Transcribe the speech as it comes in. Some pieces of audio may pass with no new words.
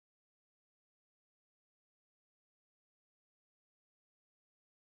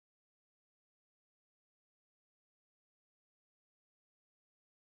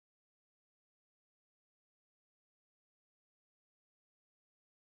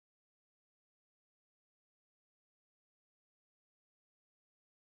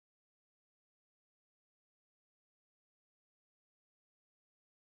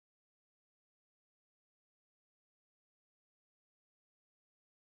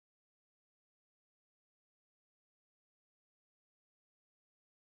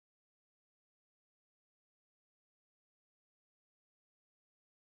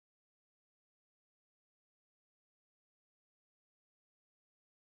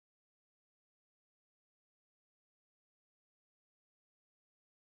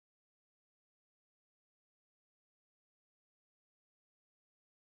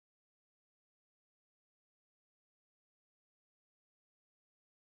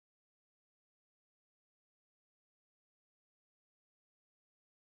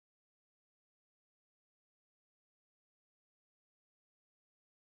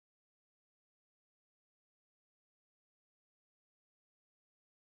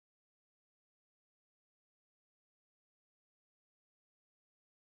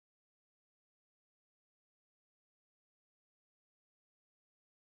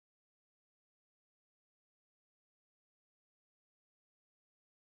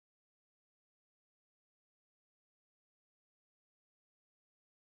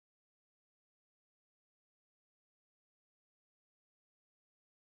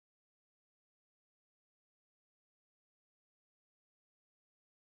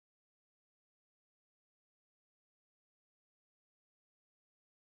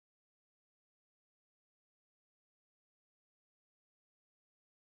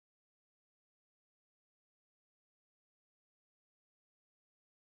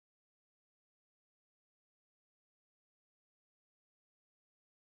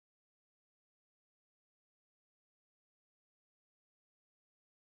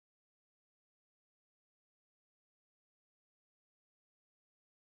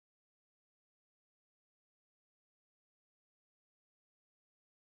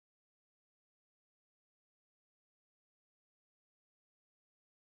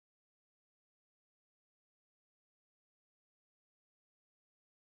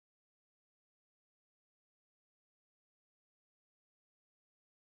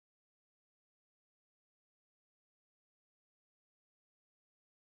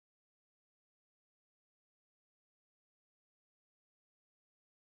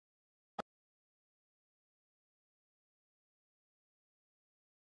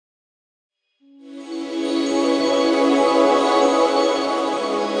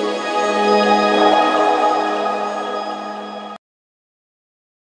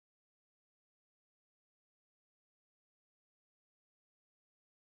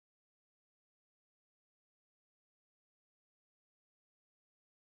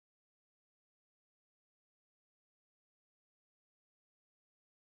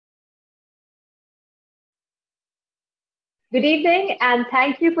Good evening, and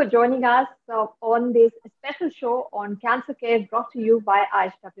thank you for joining us on this special show on cancer care brought to you by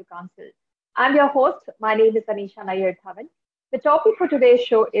IHW Council. I'm your host. My name is Anisha Nayyar Thavan. The topic for today's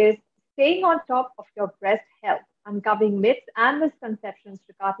show is staying on top of your breast health, uncovering myths and misconceptions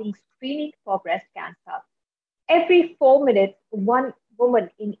regarding screening for breast cancer. Every 4 minutes, one woman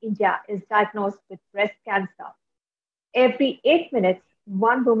in India is diagnosed with breast cancer. Every 8 minutes,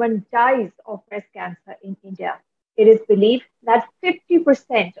 one woman dies of breast cancer in India. It is believed that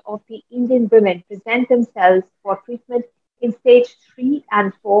 50% of the Indian women present themselves for treatment in stage 3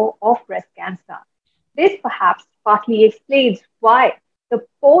 and 4 of breast cancer. This perhaps partly explains why the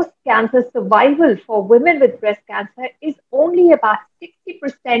post cancer survival for women with breast cancer is only about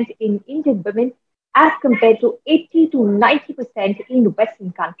 60% in Indian women as compared to 80 to 90% in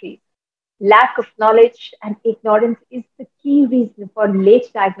Western countries. Lack of knowledge and ignorance is the key reason for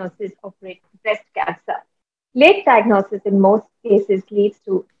late diagnosis of breast cancer. Late diagnosis in most cases leads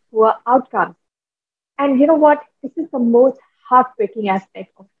to poor outcomes. And you know what? This is the most heartbreaking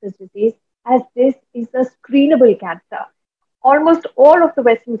aspect of this disease, as this is a screenable cancer. Almost all of the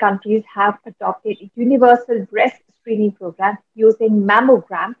Western countries have adopted a universal breast screening program using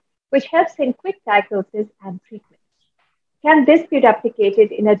mammogram, which helps in quick diagnosis and treatment. Can this be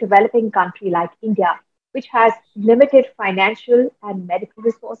replicated in a developing country like India, which has limited financial and medical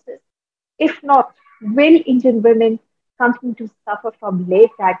resources? If not, will Indian women continue to suffer from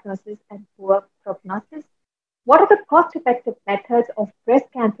late diagnosis and poor prognosis? What are the cost effective methods of breast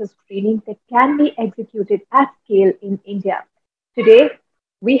cancer screening that can be executed at scale in India? Today,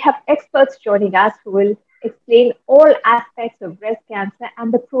 we have experts joining us who will explain all aspects of breast cancer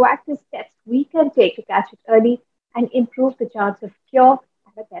and the proactive steps we can take to catch it early and improve the chance of cure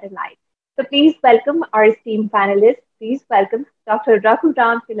and a better life. So please welcome our esteemed panelists. Please welcome Dr.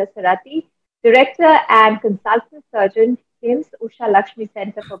 Raghuram Pilasarati, Director and Consultant Surgeon, KIMS Usha Lakshmi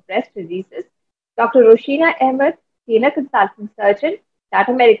Center for Breast Diseases, Dr. Roshina Ahmed, Senior Consultant Surgeon,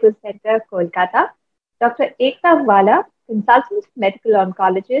 Tata Medical Center, Kolkata, Dr. Ekta Wala, Consultant Medical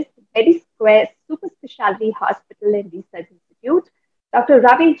Oncologist, Medi Square Super Specialty Hospital and Research Institute, Dr.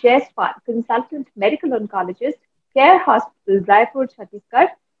 Ravi Jaiswal, Consultant Medical Oncologist, Care Hospital, Raipur, Chhattisgarh,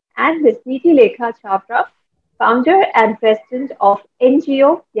 and Ms. Niti Lekha Chhabra, founder and president of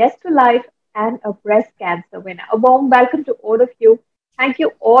NGO Yes to Life and a breast cancer winner. A warm welcome to all of you. Thank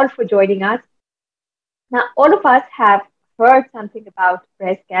you all for joining us. Now, all of us have heard something about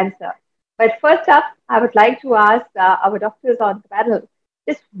breast cancer. But first up, I would like to ask our doctors on the panel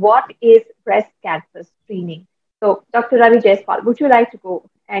just what is breast cancer screening? So, Dr. Ravi Jaiswal, would you like to go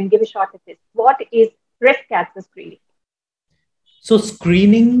and give a shot at this? What is breast cancer screening? So,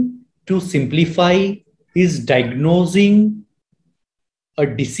 screening, to simplify, is diagnosing a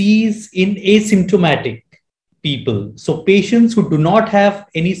disease in asymptomatic people. So, patients who do not have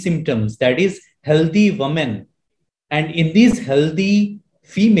any symptoms, that is, healthy women. And in these healthy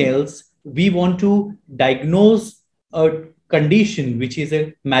females, we want to diagnose a condition which is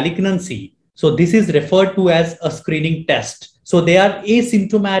a malignancy. So, this is referred to as a screening test. So, they are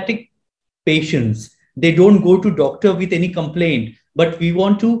asymptomatic patients. They don't go to doctor with any complaint, but we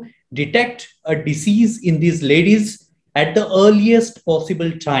want to detect a disease in these ladies at the earliest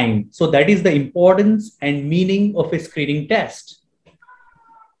possible time. So that is the importance and meaning of a screening test.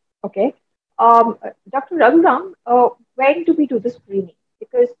 Okay. Dr. Raghuram, when do we do the screening?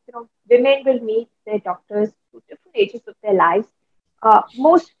 Because women will meet their doctors through different ages of their lives.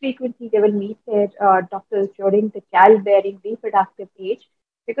 Most frequently, they will meet their doctors during the childbearing reproductive age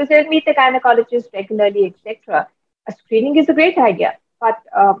because they'll meet the gynecologist regularly, etc. A screening is a great idea, but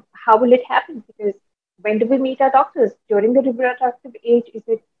how will it happen? Because when do we meet our doctors? During the reproductive age, is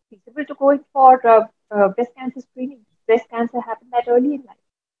it feasible to go in for breast cancer screening? Breast cancer happen that early in life?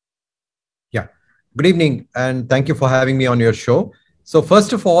 Yeah. Good evening, and thank you for having me on your show. So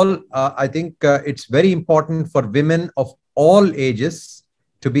first of all, I think it's very important for women of all ages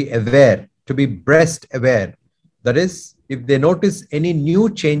to be aware, to be breast aware. That is, if they notice any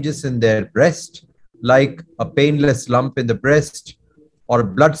new changes in their breast, like a painless lump in the breast or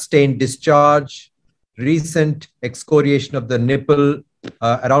blood-stained discharge, recent excoriation of the nipple,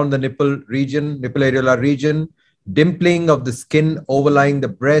 around the nipple region, nipple areolar region, dimpling of the skin overlying the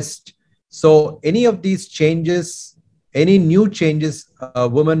breast. So any of these changes, any new changes a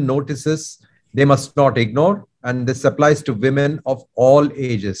woman notices, they must not ignore. And this applies to women of all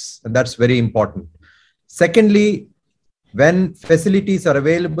ages. And that's very important. Secondly, when facilities are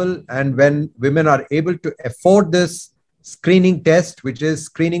available and when women are able to afford this screening test, which is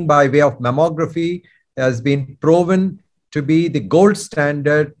screening by way of mammography, has been proven to be the gold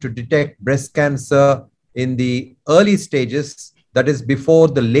standard to detect breast cancer in the early stages, that is before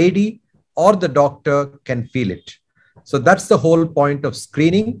the lady or the doctor can feel it. So that's the whole point of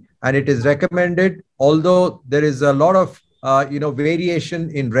screening, and it is recommended. Although there is a lot of variation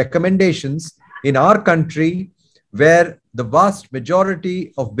in recommendations in our country, where the vast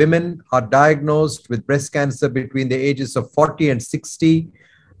majority of women are diagnosed with breast cancer between the ages of 40 and 60.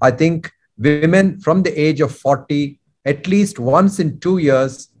 I think women from the age of 40, at least once in 2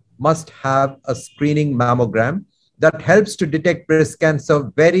 years, must have a screening mammogram that helps to detect breast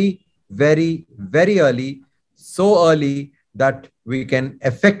cancer very, very, very early, so early that we can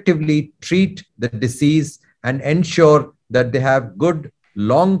effectively treat the disease and ensure that they have good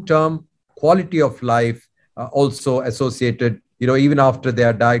long-term quality of life also associated, even after they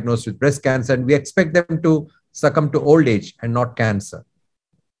are diagnosed with breast cancer. And we expect them to succumb to old age and not cancer.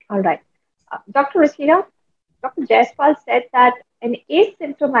 All right. Dr. Rashida, Dr. Jaiswal said that an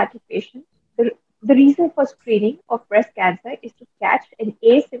asymptomatic patient, the reason for screening of breast cancer is to catch an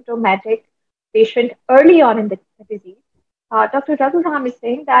asymptomatic patient early on in the disease. Dr. Raghuram is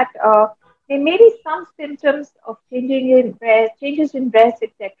saying that there may be some symptoms of changes in breast,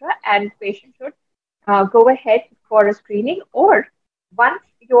 etc., and patient should go ahead for a screening, or once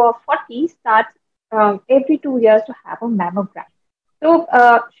you're 40, start every 2 years to have a mammogram. So,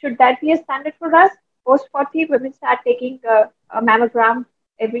 should that be a standard for us? Post 40, women start taking a mammogram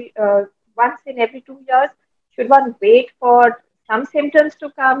every once in every 2 years. Should one wait for some symptoms to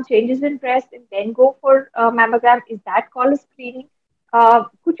come, changes in breast, and then go for a mammogram? Is that called a screening?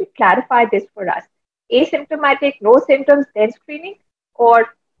 Could you clarify this for us? Asymptomatic, no symptoms, then screening,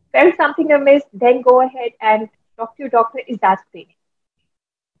 or felt something amiss, then go ahead and talk to your doctor? Is that screening?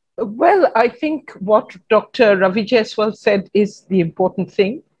 Well, I think what Dr. Ravi Jaiswal said is the important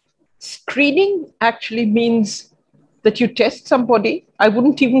thing. Screening actually means that you test somebody. I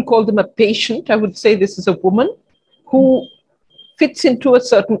wouldn't even call them a patient. I would say this is a woman who fits into a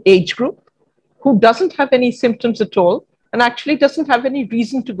certain age group, who doesn't have any symptoms at all, and actually doesn't have any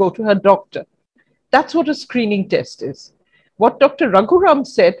reason to go to her doctor. That's what a screening test is. What Dr. Raghuram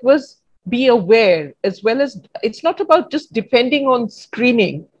said was be aware, as well as it's not about just depending on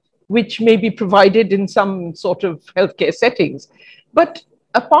screening, which may be provided in some sort of healthcare settings. But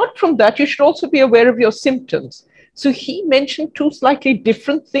apart from that, you should also be aware of your symptoms. So he mentioned two slightly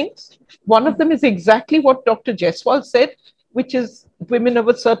different things. One of them is exactly what Dr. Jaiswal said, which is women of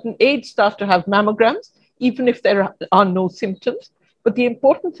a certain age start to have mammograms, even if there are no symptoms. But the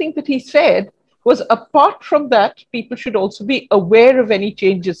important thing that he said was, apart from that, people should also be aware of any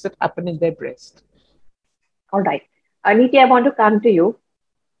changes that happen in their breast. All right. Niti, I want to come to you.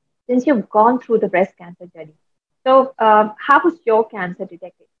 Since you've gone through the breast cancer journey, so how was your cancer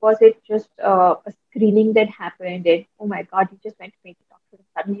detected? Was it just a screening that happened and, oh my God, you just went to meet the doctor and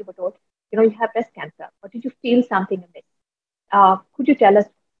suddenly you were told, you have breast cancer? Or did you feel something amiss? Could you tell us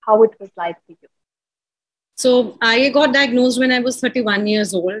how it was like for you? So I got diagnosed when I was 31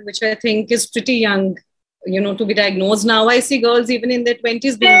 years old, which I think is pretty young, to be diagnosed. Now I see girls even in their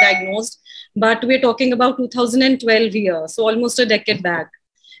 20s being diagnosed, but we're talking about 2012 here, so almost a decade back.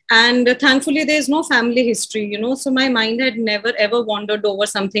 And thankfully, there's no family history, so my mind had never ever wandered over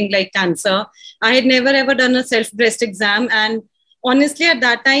something like cancer. I had never ever done a self breast exam. And honestly, at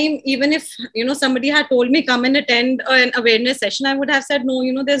that time, even if, somebody had told me come and attend an awareness session, I would have said,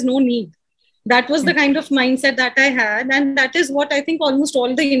 no, there's no need. That was the kind of mindset that I had. And that is what I think almost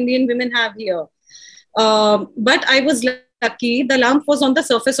all the Indian women have here. But I was lucky. The lump was on the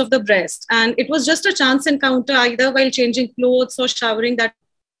surface of the breast. And it was just a chance encounter, either while changing clothes or showering, that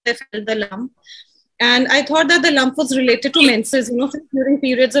I felt the lump. And I thought that the lump was related to menses. During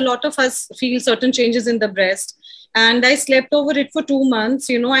periods, a lot of us feel certain changes in the breast. And I slept over it for 2 months.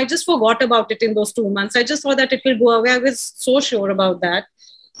 I just forgot about it in those 2 months. I just thought that it will go away. I was so sure about that.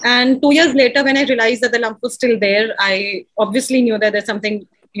 And 2 years later, when I realized that the lump was still there, I obviously knew that there's something,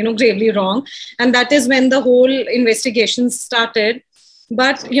 gravely wrong. And that is when the whole investigation started.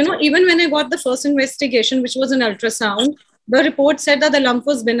 But, even when I got the first investigation, which was an ultrasound, the report said that the lump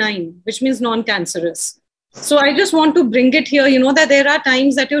was benign, which means non-cancerous. So I just want to bring it here, that there are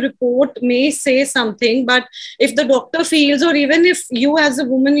times that your report may say something, but if the doctor feels, or even if you as a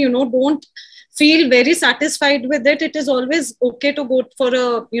woman, don't feel very satisfied with it, it is always okay to go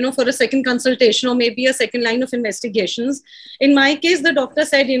for a second consultation or maybe a second line of investigations. In my case, the doctor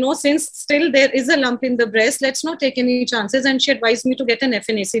said, since still there is a lump in the breast, let's not take any chances. And she advised me to get an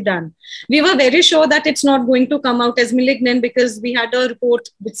FNAC done. We were very sure that it's not going to come out as malignant because we had a report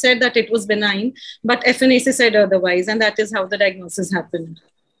which said that it was benign, but FNAC said otherwise. And that is how the diagnosis happened.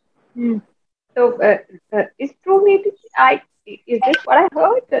 So it's true, maybe is this what I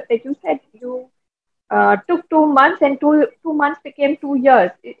heard, that you said you took 2 months, and two months became 2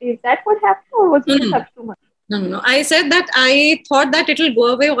 years. Is that what happened, or was it just Mm. after 2 months? No, no, no. I said that I thought that it will go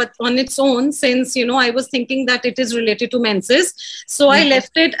away on its own since, I was thinking that it is related to menses. So I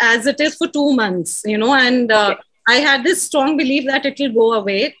left it as it is for 2 months, and Okay. I had this strong belief that it will go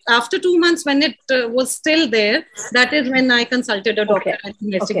away. After 2 months, when it was still there, that is when I consulted a doctor Okay. and Okay.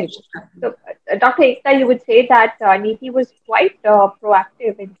 investigation happened. So, Dr. Ekta, you would say that Niti was quite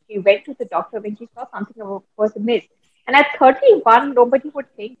proactive, and she went to the doctor when she saw something was amiss. And at 31, nobody would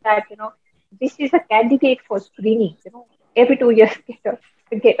think that, this is a candidate for screening. Every 2 years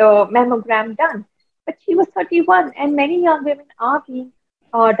get a mammogram done. But she was 31, and many young women are being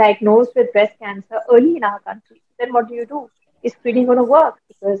diagnosed with breast cancer early in our country. Then what do? Is screening going to work?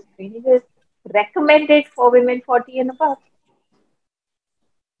 Because screening is recommended for women 40 and above.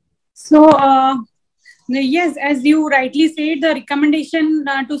 So, yes, as you rightly said, the recommendation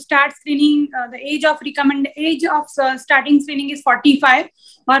to start screening, the age of starting screening is 45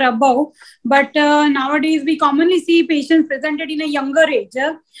 or above. But nowadays, we commonly see patients presented in a younger age.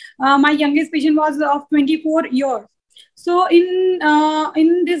 My youngest patient was of 24 years. So,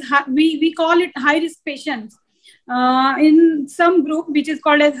 in this, we call it high risk patients. In some group, which is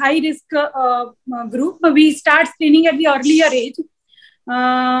called as high risk group, we start screening at the earlier age,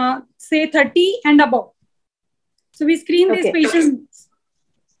 say 30 and above. So we screen these Okay. patients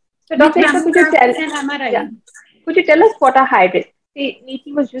So, with Dr. Ekta, mammogram and MRI. yeah, could you tell us what are high risk? See,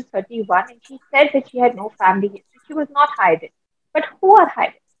 Niti was just 31, and she said that she had no family history. She was not high risk. But who are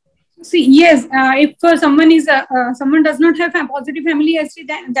high risk? See, yes, if someone does not have a positive family history,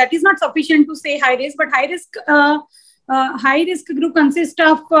 then that is not sufficient to say high risk. But high risk group consists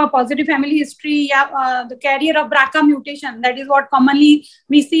of positive family history, yeah, the carrier of BRCA mutation. That is what commonly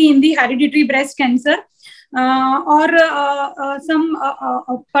we see in the hereditary breast cancer, or some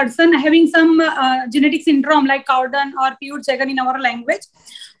person having some genetic syndrome like Cowden or Peutz-Jeghers in our language,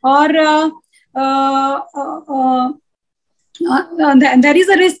 or there is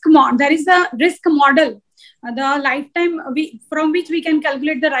a risk model, the lifetime from which we can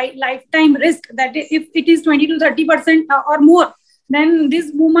calculate the lifetime risk, that if it is 20 to 30% or more, then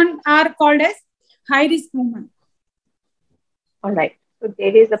these women are called as high risk women. All right. So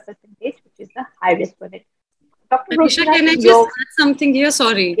there is a percentage which is the high risk for it. Dr. Anisha, Roshina, can I in just your add something here?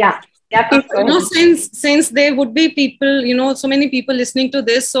 Sorry. yeah, please go ahead. Since there would be people, so many people listening to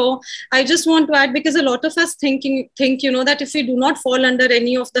this, so I just want to add, because a lot of us think that if we do not fall under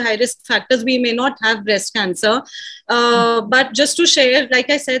any of the high risk factors, we may not have breast cancer. But just to share, like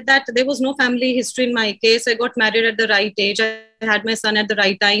I said, that there was no family history in my case. I got married at the right age. I had my son at the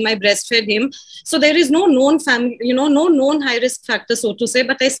right time. I breastfed him. So there is no known family, no known high risk factor, so to say,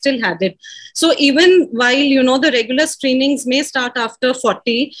 but I still had it. So even while, the regular screenings may start after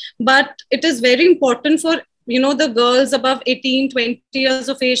 40, but it is very important for, the girls above 18, 20 years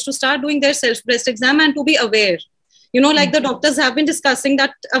of age to start doing their self breast exam and to be aware. Like the doctors have been discussing,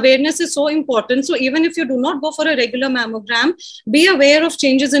 that awareness is so important. So even if you do not go for a regular mammogram, be aware of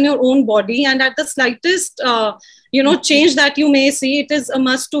changes in your own body. And at the slightest, change that you may see, it is a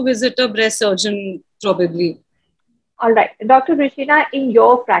must to visit a breast surgeon, probably. All right. Dr. Rishina, in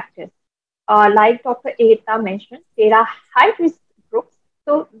your practice, like Dr. Eta mentioned, there are high risk groups.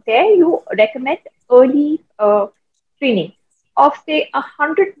 So there you recommend early screening of, say,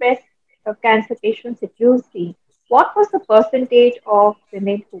 100 breast cancer patients that you see. What was the percentage of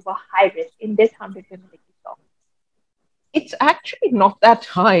women who were high risk in this 100 women that you saw? It's actually not that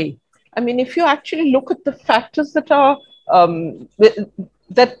high. I mean, if you actually look at the factors that are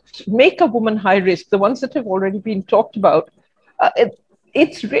that make a woman high risk, the ones that have already been talked about,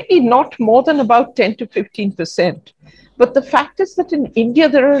 it's really not more than about 10 to 15%. But the fact is that in India,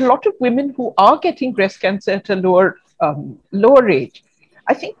 there are a lot of women who are getting breast cancer at a lower age.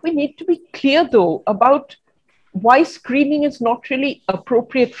 I think we need to be clear, though, about why screening is not really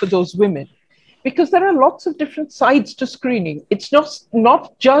appropriate for those women, because there are lots of different sides to screening. It's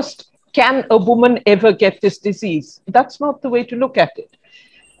not just, can a woman ever get this disease? That's not the way to look at it.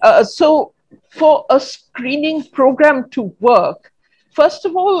 So for a screening program to work, first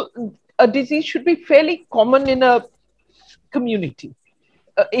of all, a disease should be fairly common in a community.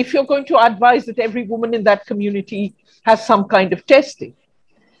 If you're going to advise that every woman in that community has some kind of testing.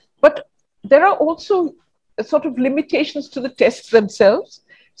 But there are also sort of limitations to the tests themselves.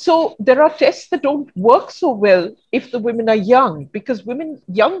 So there are tests that don't work so well if the women are young, because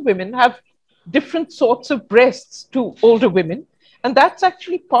young women have different sorts of breasts to older women. And that's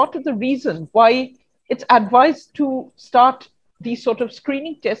actually part of the reason why it's advised to start these sort of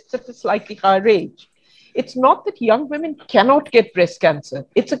screening tests at a slightly higher age. It's not that young women cannot get breast cancer.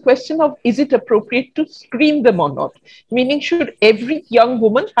 It's a question of, is it appropriate to screen them or not? Meaning, should every young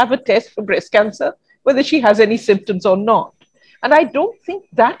woman have a test for breast cancer, whether she has any symptoms or not? And I don't think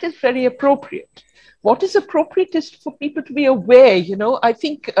that is very appropriate. What is appropriate is for people to be aware. I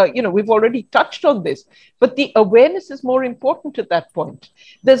think, we've already touched on this, but the awareness is more important at that point.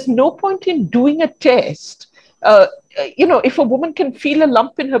 There's no point in doing a test. If a woman can feel a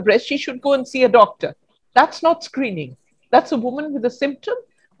lump in her breast, she should go and see a doctor. That's not screening. That's a woman with a symptom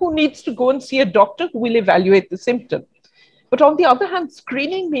who needs to go and see a doctor who will evaluate the symptom. But on the other hand,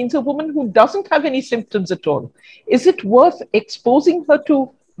 screening means a woman who doesn't have any symptoms at all. Is it worth exposing her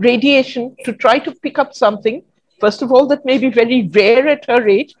to radiation to try to pick up something, first of all, that may be very rare at her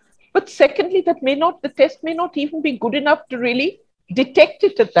age, but secondly, the test may not even be good enough to really detect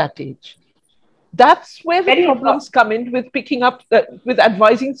it at that age? That's where the problems come in with picking up, with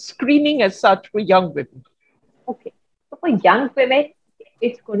advising screening as such for young women. Okay. So for young women,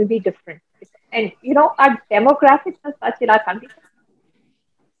 it's going to be different. And, our demographics are such in our country.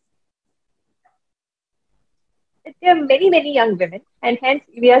 There are many, many young women, and hence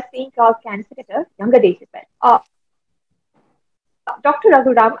we are seeing cancer at a younger age as well. Dr.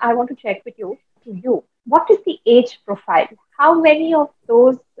 Raghuram, I want to check with you. What is the age profile? How many of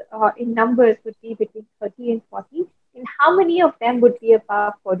those in numbers would be between 30 and 40? And how many of them would be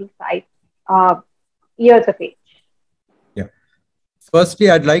above 45 years of age? Yeah. Firstly,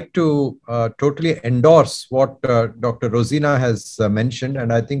 I'd like to totally endorse what Dr. Rosina has mentioned.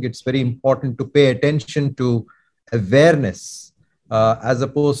 And I think it's very important to pay attention to awareness as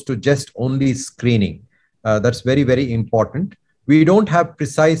opposed to just only screening. That's very, very important. We don't have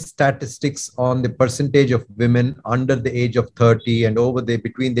precise statistics on the percentage of women under the age of 30 and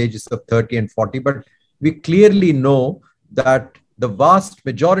between the ages of 30 and 40, but we clearly know that the vast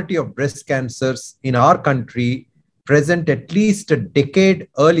majority of breast cancers in our country present at least a decade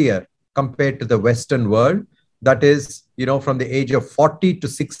earlier compared to the Western world. That is, from the age of 40 to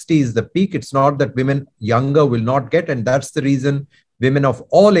 60 is the peak. It's not that women younger will not get, and that's the reason women of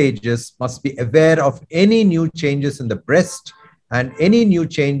all ages must be aware of any new changes in the breast. And any new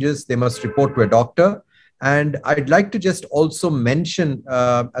changes, they must report to a doctor. And I'd like to just also mention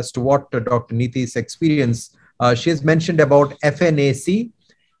as to what Dr. Neeti's experience. She has mentioned about FNAC.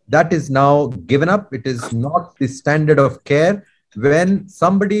 That is now given up. It is not the standard of care. When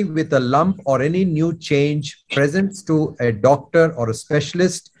somebody with a lump or any new change presents to a doctor or a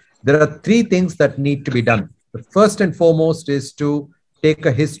specialist, there are three things that need to be done. The first and foremost is to take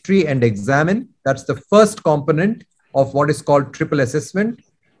a history and examine. That's the first component of what is called triple assessment.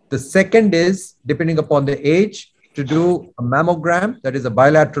 The second is, depending upon the age, to do a mammogram, that is a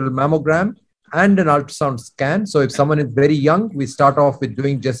bilateral mammogram, and an ultrasound scan. So if someone is very young, we start off with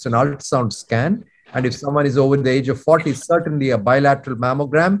doing just an ultrasound scan. And if someone is over the age of 40, certainly a bilateral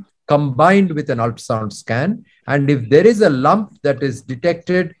mammogram combined with an ultrasound scan. And if there is a lump that is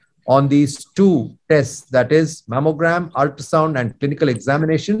detected on these two tests, that is mammogram, ultrasound, and clinical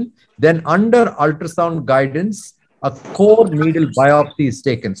examination, then under ultrasound guidance, a core needle biopsy is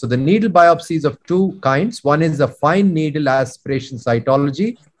taken. So the needle biopsy is of two kinds. One is a fine needle aspiration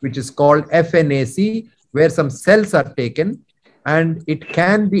cytology, which is called FNAC, where some cells are taken, and it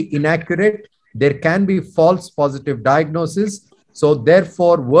can be inaccurate. There can be false positive diagnosis. So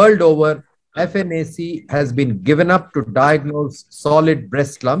therefore, world over, FNAC has been given up to diagnose solid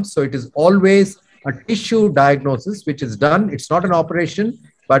breast lumps. So it is always a tissue diagnosis, which is done. It's not an operation,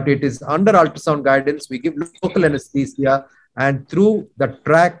 but it is under ultrasound guidance. We give local anesthesia, and through the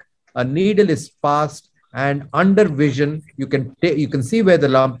track, a needle is passed, and under vision, you can see where the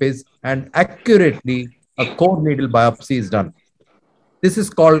lump is, and accurately a core needle biopsy is done. This is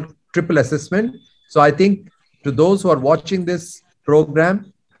called triple assessment. So I think to those who are watching this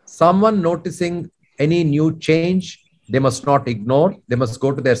program, someone noticing any new change, they must not ignore. They must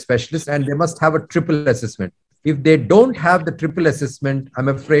go to their specialist, and they must have a triple assessment. If they don't have the triple assessment, I'm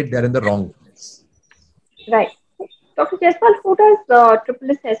afraid they're in the wrong place. Right. Dr. Jaiswal, who does triple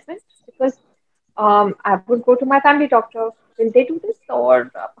assessment? Because I would go to my family doctor. Will they do this,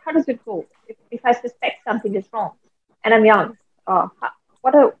 or how does it go? If I suspect something is wrong and I'm young,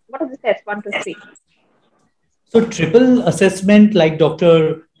 what are the steps 1 to 3? So triple assessment, like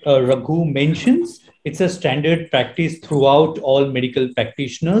Dr. Raghu mentions, it's a standard practice throughout all medical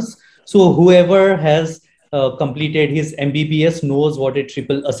practitioners. So whoever has completed his MBBS knows what a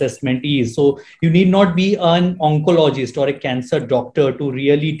triple assessment is. So you need not be an oncologist or a cancer doctor to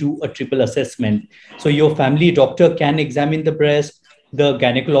really do a triple assessment. So your family doctor can examine the breast, the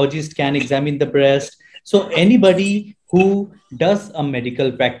gynecologist can examine the breast, So anybody who does a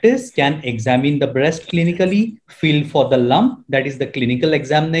medical practice can examine the breast clinically, feel for the lump, that is the clinical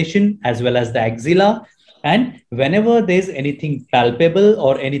examination, as well as the axilla. And whenever there's anything palpable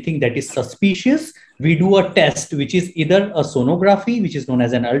or anything that is suspicious, we do a test, which is either a sonography, which is known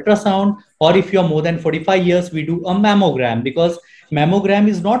as an ultrasound, or if you're more than 45 years, we do a mammogram, because mammogram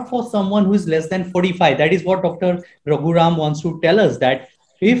is not for someone who is less than 45. That is what Dr. Raghuram wants to tell us, that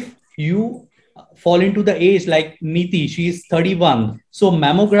if you fall into the age like Niti, she is 31. So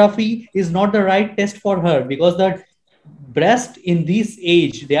mammography is not the right test for her, because the breast in this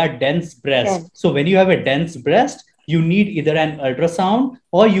age, they are dense breast. Then, So when you have a dense breast, you need either an ultrasound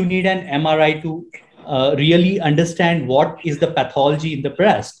or you need an MRI to really understand what is the pathology in the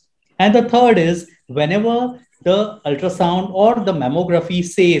breast. And the third is, whenever the ultrasound or the mammography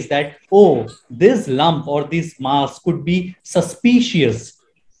says that, oh, this lump or this mass could be suspicious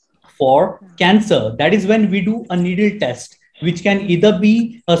for cancer, that is when we do a needle test, which can either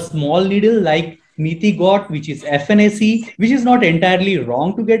be a small needle like Niti got, which is FNAC, which is not entirely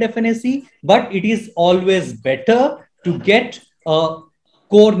wrong to get FNAC, but it is always better to get a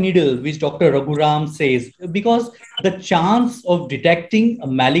core needle, which Dr. Raghuram says, because the chance of detecting a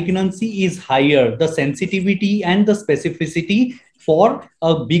malignancy is higher. The sensitivity and the specificity for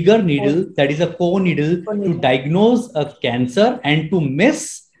a bigger needle, that is a core needle, to diagnose a cancer and to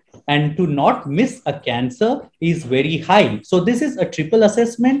not miss a cancer is very high. So this is a triple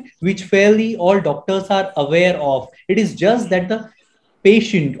assessment which fairly all doctors are aware of. It is just that the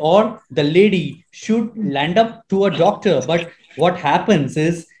patient or the lady should land up to a doctor. But what happens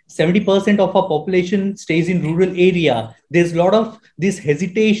is 70% of our population stays in rural area. There's a lot of this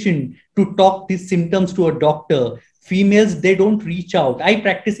hesitation to talk these symptoms to a doctor. Females, they don't reach out. I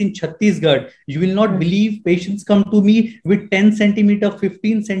practice in Chhattisgarh. You will not believe, patients come to me with 10 centimeter,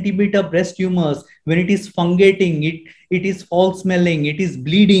 15 centimeter breast tumors. When it is fungating, it is foul smelling, it is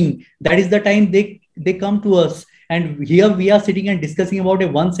bleeding. That is the time they come to us. And here we are sitting and discussing about a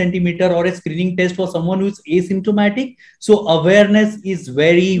 1 centimeter or a screening test for someone who is asymptomatic. So awareness is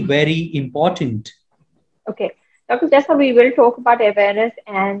very, very important. okay, Dr. Jessa, we will talk about awareness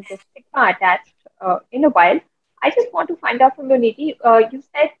and the stigma attached in a while. I just want to find out from you, Niti. You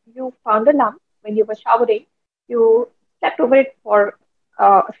said you found a lump when you were showering. You slept over it for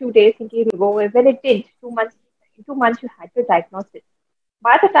a few days thinking it will go away. When it didn't, 2 months, in 2 months you had your diagnosis.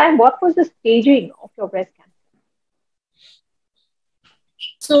 By the time, what was the staging of your breast cancer?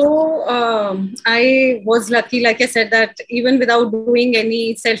 So I was lucky, like I said, that even without doing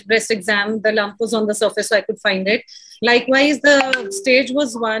any self-breast exam, the lump was on the surface, so I could find it. Likewise, the stage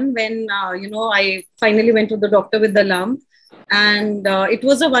was one when, I finally went to the doctor with the lump. And it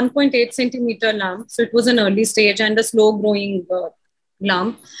was a 1.8 centimeter lump. So it was an early stage and a slow growing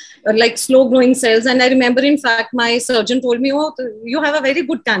lump, like slow growing cells. And I remember, in fact, my surgeon told me, oh, you have a very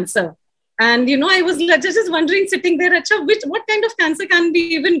good cancer. And, I was just wondering, sitting there, what kind of cancer can be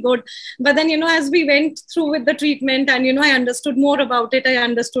even good? But then, as we went through with the treatment and, I understood more about it, I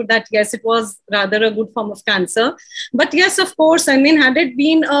understood that, yes, it was rather a good form of cancer. But yes, of course, I mean, had it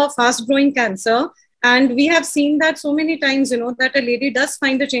been a fast growing cancer, and we have seen that so many times, that a lady does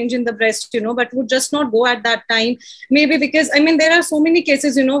find a change in the breast, but would just not go at that time. Maybe because, I mean, there are so many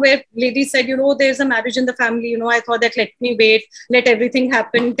cases, where ladies said, there's a marriage in the family, I thought that let me wait, let everything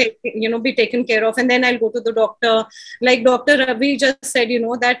happen, be taken care of, and then I'll go to the doctor. Like Dr. Ravi just said,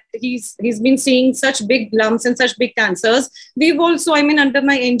 that he's been seeing such big lumps and such big cancers. We've also, I mean, under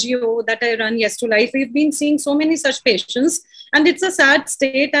my NGO that I run, Yes to Life, we've been seeing so many such patients. And it's a sad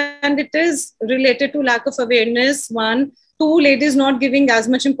state, and it is related to lack of awareness. One, two, ladies not giving as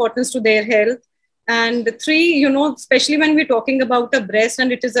much importance to their health. And three, especially when we're talking about a breast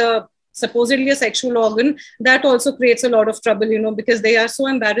and it is a supposedly a sexual organ, that also creates a lot of trouble, because they are so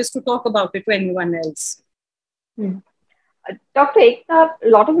embarrassed to talk about it to anyone else. Dr. Ekta, a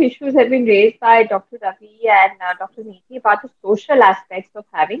lot of issues have been raised by Dr. Ravi and Dr. Niti about the social aspects of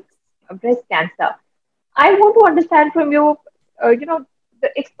having breast cancer. I want to understand from you, the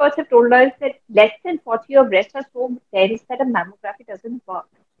experts have told us that less than 40 your breasts are so dense that a mammography doesn't work.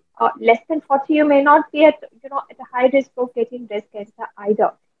 Less than 40 you may not be at a high risk of getting breast cancer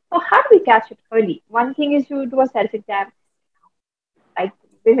either. So how do we catch it early? One thing is you do a self-exam. Like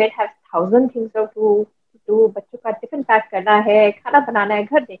women have thousand things to do. बच्चों का tiffin pack करना है, खाना बनाना है,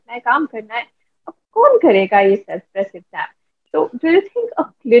 घर देखना है, काम करना है. अब कौन करेगा ये self breast exam? So do you think a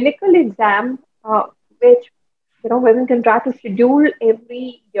clinical exam which women can try to schedule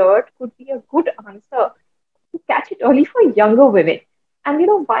every year could be a good answer to catch it early for younger women? And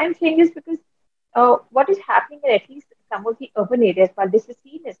why I'm saying is because what is happening in at least some of the urban areas, while this is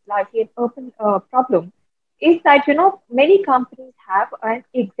seen as largely an urban problem, is that many companies have an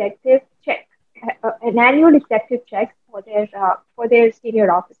executive check, an annual executive check for their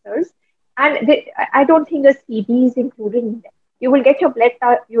senior officers, and I don't think a CB is included in them. You will get your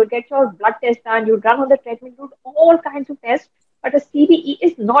you will get your blood test done. You run on the treadmill, do all kinds of tests, but a CBE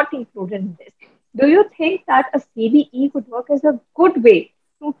is not included in this. Do you think that a CBE could work as a good way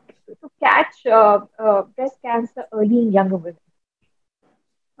to catch breast cancer early in younger women?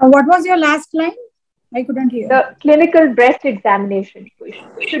 What was your last line? I couldn't hear. The clinical breast examination.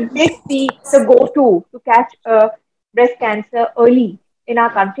 Should this be the go-to to catch breast cancer early in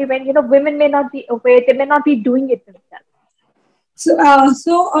our country when women may not be aware, they may not be doing it themselves?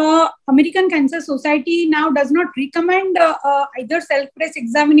 So, American Cancer Society now does not recommend either self-breast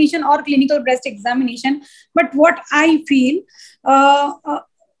examination or clinical breast examination. But what I feel,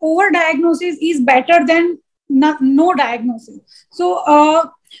 overdiagnosis is better than no diagnosis. So,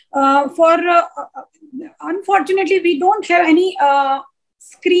 unfortunately, we don't have any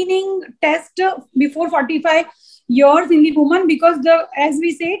screening test before 45 years in the woman, because as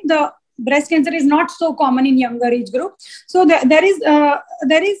we said, the breast cancer is not so common in younger age group. So there is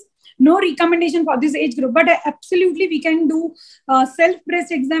no recommendation for this age group, but absolutely we can do self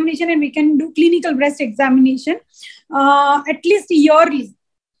breast examination and we can do clinical breast examination at least yearly.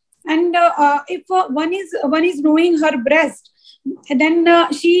 And if one is knowing her breast, then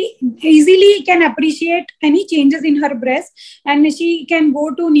she easily can appreciate any changes in her breast, and she can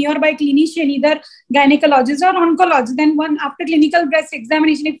go to nearby clinician, either gynecologist or oncologist. Then after clinical breast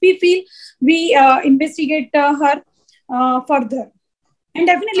examination, if we feel, we investigate her further. And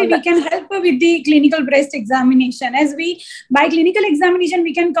definitely we can help with the clinical breast examination, as by clinical examination,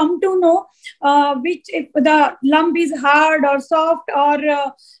 we can come to know if the lump is hard or soft, or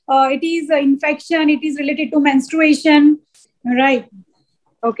it is infection, it is related to menstruation. Right.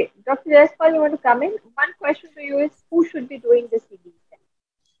 Okay. Dr. Jaspal, you want to come in? One question to you is, who should be doing this CBE test?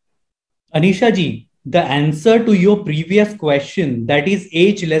 Anisha ji, the answer to your previous question, that is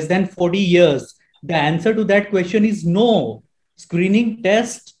age less than 40 years, the answer to that question is no. Screening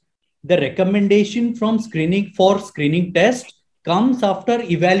test, the recommendation from screening test comes after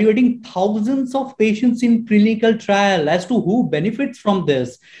evaluating thousands of patients in clinical trial as to who benefits from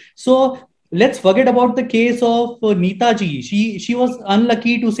this. So let's forget about the case of Neeta ji. She was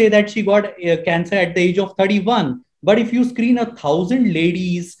unlucky to say that she got cancer at the age of 31. But if you screen 1,000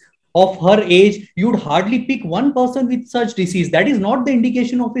 ladies of her age, you'd hardly pick one person with such disease. That is not the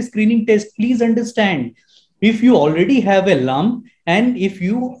indication of a screening test. Please understand. If you already have a lump, and if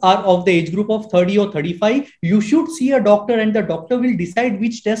you are of the age group of 30 or 35, you should see a doctor, and the doctor will decide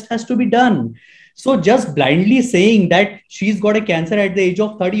which test has to be done. So just blindly saying that she's got a cancer at the age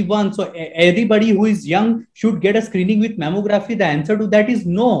of 31, so everybody who is young should get a screening with mammography, the answer to that is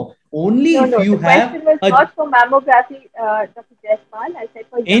no. Only if you have... The question was not for mammography, Dr. Jaspal. I said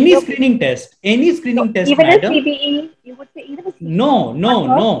for any screening test, even madam. A CBE, you would say even a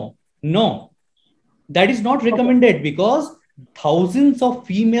CBE. No. That is not recommended, because thousands of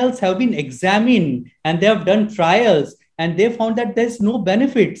females have been examined and they have done trials and they found that there's no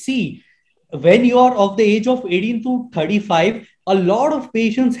benefit. See, when you are of the age of 18 to 35, a lot of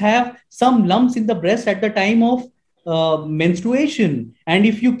patients have some lumps in the breast at the time of menstruation. And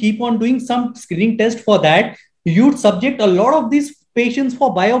if you keep on doing some screening test for that, you'd subject a lot of these patients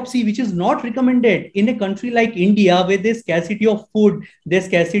for biopsy, which is not recommended in a country like India, where there's scarcity of food, there's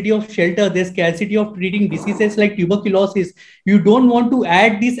scarcity of shelter, there's scarcity of treating diseases like tuberculosis. You don't want to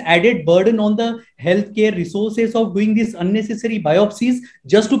add this added burden on the healthcare resources of doing these unnecessary biopsies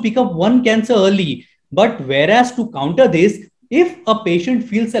just to pick up one cancer early. But whereas to counter this, if a patient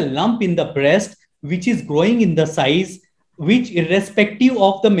feels a lump in the breast, which is growing in the size, which irrespective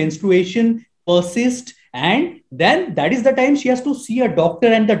of the menstruation persists, and then that is the time she has to see a doctor,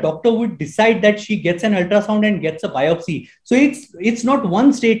 and the doctor would decide that she gets an ultrasound and gets a biopsy. So it's not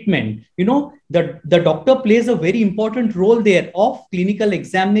one statement. The doctor plays a very important role there of clinical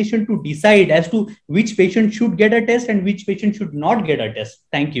examination to decide as to which patient should get a test and which patient should not get a test.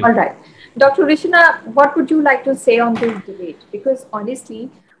 Thank you. All right. Dr. Rishna, what would you like to say on this debate? Because honestly,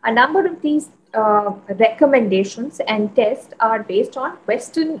 a number of these recommendations and tests are based on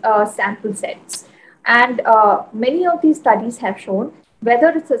Western sample sets. And many of these studies have shown, whether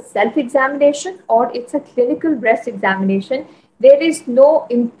it's a self-examination or it's a clinical breast examination, there is no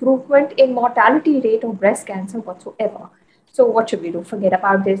improvement in mortality rate of breast cancer whatsoever. So what should we do? Forget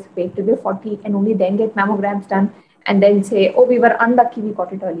about this, wait till we're 40 and only then get mammograms done and then say, oh, we were unlucky, we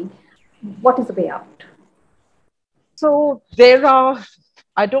got it early. What is the way out? So there are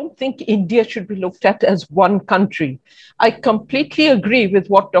I don't think India should be looked at as one country. I completely agree with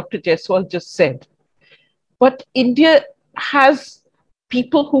what Dr. Jaiswal just said. But India has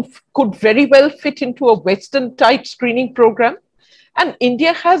people who could very well fit into a Western type screening program. And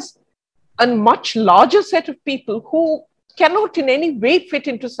India has a much larger set of people who cannot in any way fit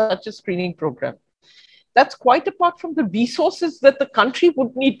into such a screening program. That's quite apart from the resources that the country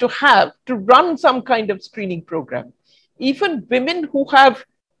would need to have to run some kind of screening program. Even women who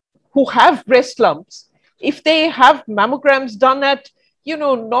have breast lumps, if they have mammograms done at,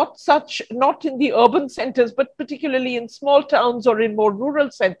 not in the urban centers, but particularly in small towns or in more rural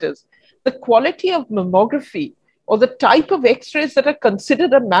centers, the quality of mammography or the type of x-rays that are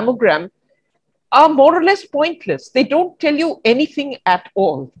considered a mammogram are more or less pointless. They don't tell you anything at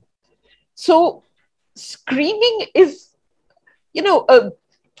all. So screening is,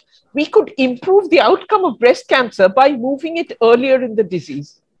 we could improve the outcome of breast cancer by moving it earlier in the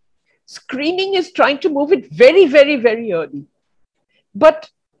disease. Screening is trying to move it very, very, very early. But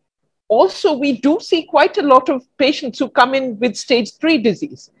also, we do see quite a lot of patients who come in with stage 3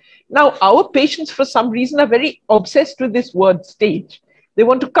 disease. Now, our patients, for some reason, are very obsessed with this word stage. They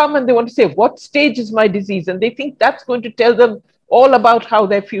want to come and they want to say, what stage is my disease? And they think that's going to tell them all about how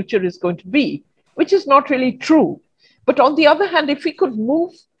their future is going to be, which is not really true. But on the other hand, if we could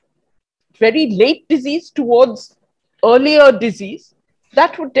move very late disease towards earlier disease,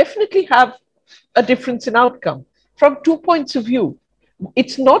 that would definitely have a difference in outcome from 2 points of view.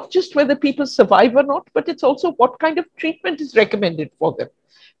 It's not just whether people survive or not, but it's also what kind of treatment is recommended for them.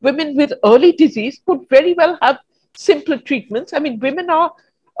 Women with early disease could very well have simpler treatments. I mean, women are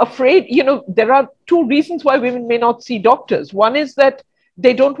afraid, there are 2 reasons why women may not see doctors. One is that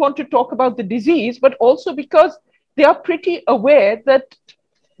they don't want to talk about the disease, but also because they are pretty aware that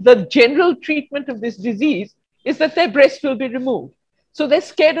the general treatment of this disease is that their breast will be removed. So they're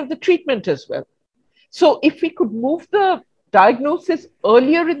scared of the treatment as well. So if we could move the diagnosis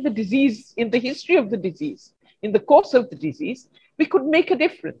earlier in the disease, in the history of the disease, in the course of the disease, we could make a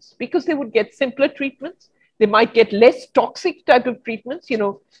difference because they would get simpler treatments. They might get less toxic type of treatments.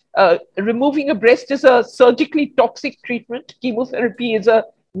 Removing a breast is a surgically toxic treatment. Chemotherapy is a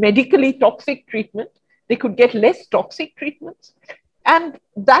medically toxic treatment. They could get less toxic treatments. And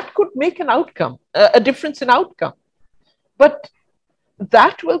that could make an outcome, a difference in outcome. But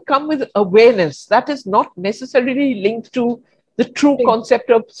that will come with awareness. That is not necessarily linked to the true concept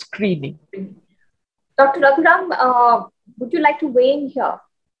of screening. Dr. Raghuram, would you like to weigh in here?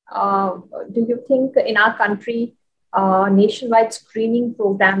 Do you think in our country, nationwide screening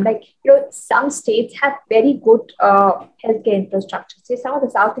program, some states have very good healthcare infrastructure, say some of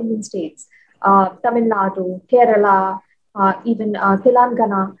the South Indian states, Tamil Nadu, Kerala, even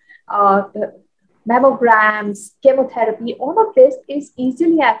Telangana, mammograms, chemotherapy, all of this is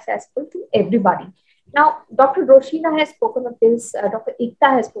easily accessible to everybody. Now, Dr. Roshina has spoken of this, Dr.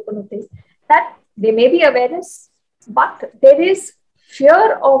 Ekta has spoken of this, that there may be awareness, but there is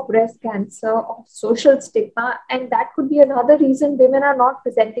fear of breast cancer, of social stigma, and that could be another reason women are not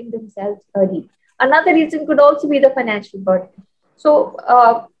presenting themselves early. Another reason could also be the financial burden. So,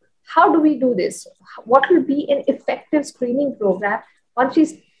 how do we do this? What will be an effective screening program once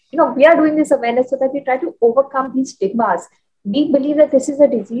we are doing this awareness so that we try to overcome these stigmas. We believe that this is a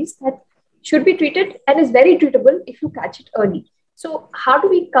disease that should be treated and is very treatable if you catch it early. So how do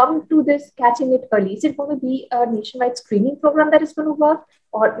we come to this catching it early? Is it going to be a nationwide screening program that is going to work?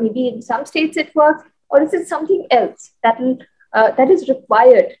 Or maybe in some states it works? Or is it something else that is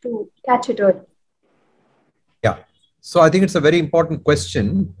required to catch it early? Yeah. So I think it's a very important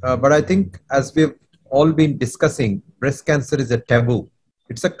question. But I think as we've all been discussing, breast cancer is a taboo.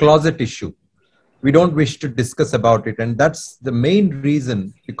 It's a closet issue. We don't wish to discuss about it. And that's the main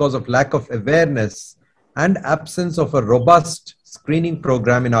reason, because of lack of awareness and absence of a robust screening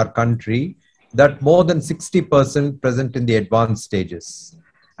program in our country, that more than 60% present in the advanced stages.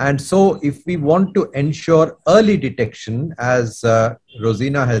 And so if we want to ensure early detection, as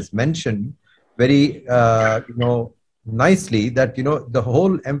Rosina has mentioned very nicely, that the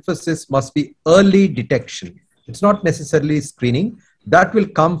whole emphasis must be early detection. It's not necessarily screening. That will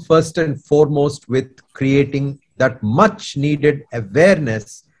come first and foremost with creating that much needed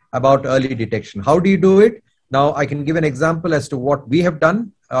awareness about early detection. How do you do it? Now, I can give an example as to what we have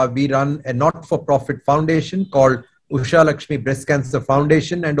done. We run a not-for-profit foundation called Usha Lakshmi Breast Cancer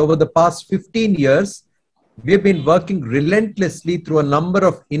Foundation. And over the past 15 years, we've been working relentlessly through a number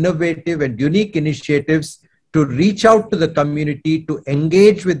of innovative and unique initiatives to reach out to the community, to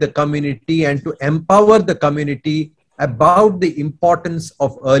engage with the community, and to empower the community about the importance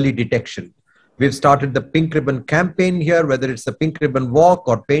of early detection. We've started the Pink Ribbon campaign here, whether it's the Pink Ribbon Walk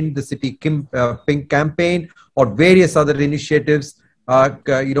or Paint the City Pink campaign or various other initiatives,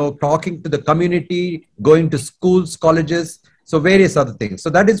 talking to the community, going to schools, colleges, so various other things.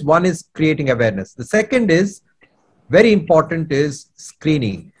 So that is one, is creating awareness. The second is very important, is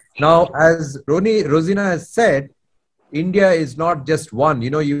screening. Now, as Rosina has said, India is not just one.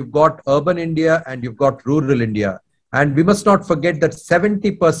 You've got urban India and you've got rural India. And we must not forget that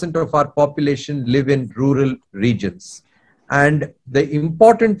 70% of our population live in rural regions. And the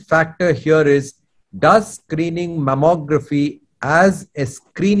important factor here is, does screening mammography as a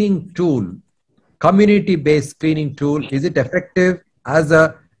screening tool, community-based screening tool, is it effective as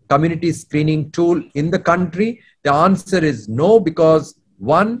a community screening tool in the country? The answer is no, because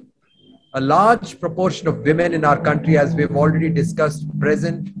one, a large proportion of women in our country, as we've already discussed,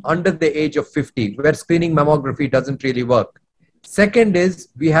 present under the age of 50, where screening mammography doesn't really work. Second is,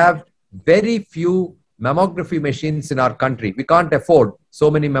 we have very few mammography machines in our country. We can't afford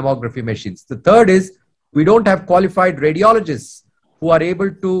so many mammography machines. The third is, we don't have qualified radiologists who are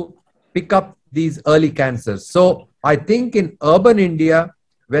able to pick up these early cancers. So I think in urban India,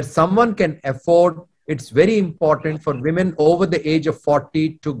 where someone can afford, it's very important for women over the age of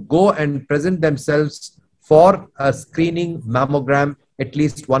 40 to go and present themselves for a screening mammogram at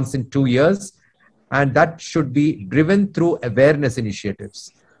least once in 2 years. And that should be driven through awareness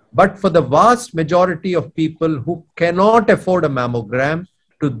initiatives. But for the vast majority of people who cannot afford a mammogram,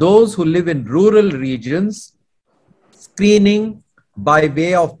 to those who live in rural regions, screening by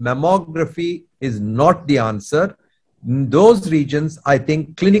way of mammography is not the answer. In those regions, I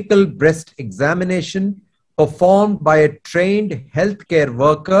think clinical breast examination performed by a trained healthcare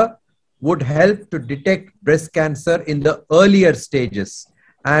worker would help to detect breast cancer in the earlier stages.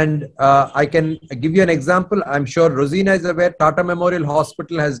 And I can give you an example. I'm sure Rosina is aware, Tata Memorial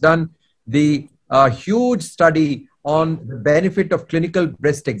Hospital has done the huge study on the benefit of clinical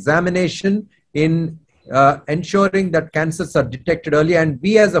breast examination in ensuring that cancers are detected early. And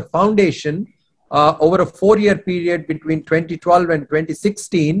we as a foundation, over a 4-year period between 2012 and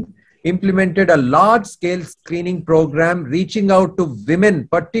 2016, implemented a large-scale screening program reaching out to women,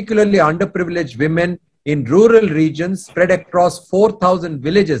 particularly underprivileged women in rural regions spread across 4,000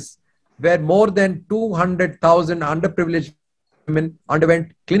 villages, where more than 200,000 underprivileged women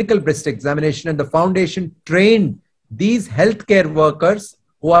underwent clinical breast examination. And the foundation trained these healthcare workers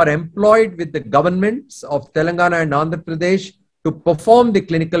who are employed with the governments of Telangana and Andhra Pradesh to perform the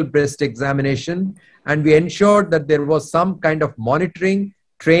clinical breast examination. And we ensured that there was some kind of monitoring,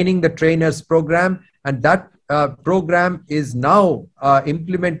 training the trainers program, and that program is now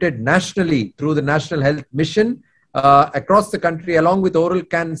implemented nationally through the National Health Mission across the country, along with oral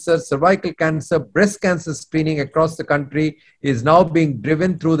cancer, cervical cancer, breast cancer screening across the country is now being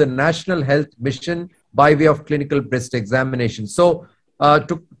driven through the National Health Mission by way of clinical breast examination. So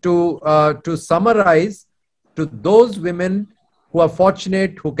to summarize, to those women who are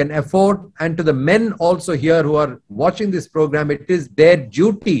fortunate, who can afford, and to the men also here who are watching this program, it is their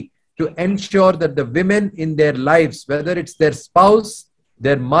duty to ensure that the women in their lives, whether it's their spouse,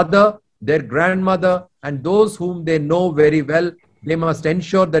 their mother, their grandmother, and those whom they know very well, they must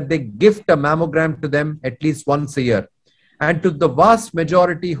ensure that they gift a mammogram to them at least once a year. And to the vast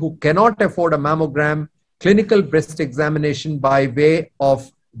majority who cannot afford a mammogram, clinical breast examination by way of,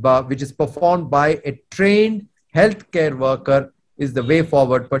 which is performed by a trained healthcare worker, is the way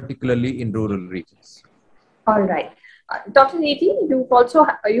forward, particularly in rural regions. All right. Dr. Niti, you also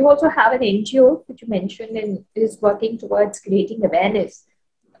have an NGO which you mentioned and is working towards creating awareness.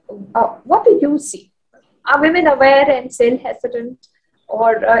 What do you see? Are women aware and still hesitant,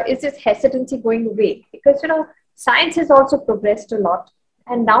 or is this hesitancy going away? Because, science has also progressed a lot,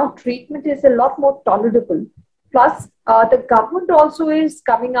 and now treatment is a lot more tolerable. Plus, the government also is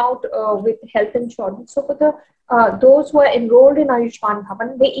coming out with health insurance. So for the those who are enrolled in Ayushman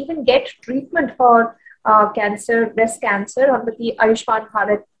Bhavan, they even get treatment for cancer, breast cancer under the Ayushman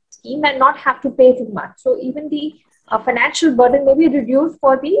Bharat scheme and not have to pay too much. So even the financial burden may be reduced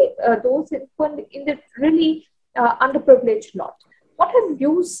for the those in the really underprivileged lot. What have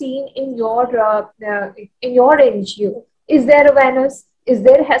you seen in your NGO? Is there awareness? Is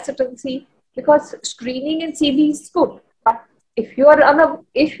there hesitancy? Because screening in CB is good, but if you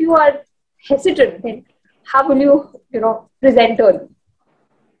are hesitant, then how will you present early?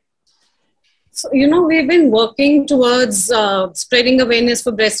 So, we've been working towards spreading awareness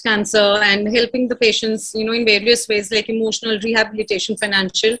for breast cancer and helping the patients, in various ways like emotional rehabilitation,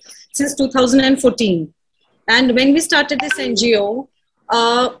 financial, since 2014. And when we started this NGO,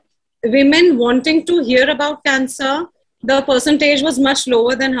 women wanting to hear about cancer, the percentage was much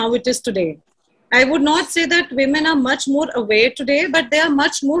lower than how it is today. I would not say that women are much more aware today, but they are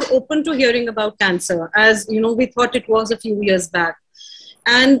much more open to hearing about cancer, as we thought it was a few years back.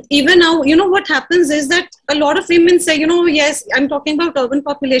 And even now, what happens is that a lot of women say, yes, I'm talking about urban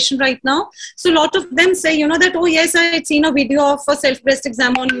population right now. So a lot of them say, that, oh yes, I had seen a video of a self-breast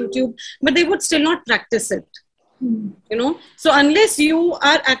exam on YouTube, but they would still not practice it. So unless you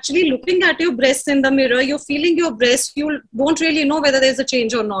are actually looking at your breasts in the mirror, you're feeling your breast, you don't really know whether there's a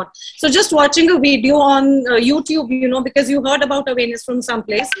change or not. So just watching a video on YouTube, because you heard about awareness from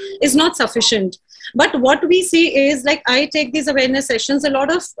someplace, is not sufficient. But what we see is, like, I take these awareness sessions, a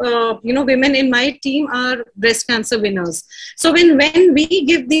lot of women in my team are breast cancer winners. So when we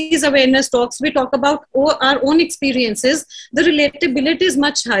give these awareness talks, we talk about our own experiences, the relatability is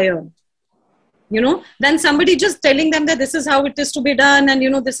much higher, than somebody just telling them that this is how it is to be done,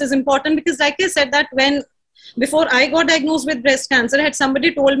 and this is important. Because like I said, that before I got diagnosed with breast cancer, had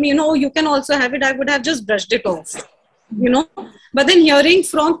somebody told me, you can also have it, I would have just brushed it off, But then hearing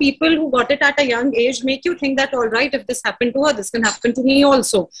from people who got it at a young age make you think that, all right, if this happened to her, this can happen to me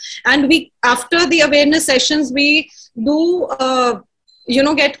also. And after the awareness sessions, we do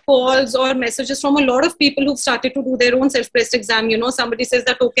get calls or messages from a lot of people who've started to do their own self-breast exam. Somebody says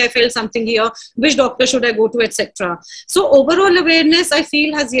that, okay, I felt something here, which doctor should I go to, etc. So overall awareness, I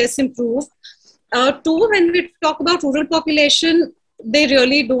feel, has yes improved. Two, when we talk about rural population, they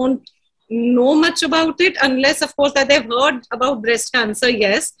really don't know much about it, unless of course that they've heard about breast cancer,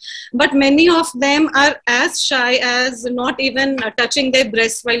 yes, but many of them are as shy as not even touching their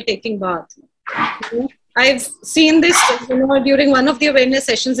breasts while taking bath. I've seen this during one of the awareness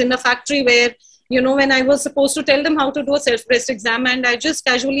sessions in a factory where when I was supposed to tell them how to do a self-breast exam, and I just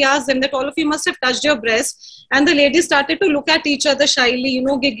casually asked them that all of you must have touched your breast, and the ladies started to look at each other shyly,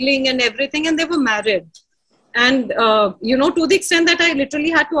 giggling and everything, and they were married. And, to the extent that I literally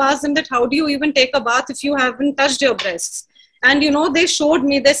had to ask them that, how do you even take a bath if you haven't touched your breasts? And, they showed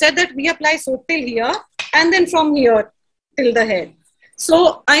me, they said that we apply soap till here and then from here till the head.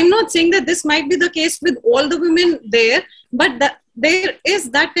 So I'm not saying that this might be the case with all the women there, but there is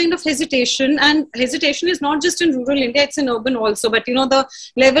that kind of hesitation, and hesitation is not just in rural India, it's in urban also. But, the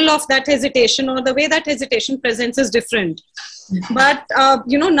level of that hesitation or the way that hesitation presents is different. But,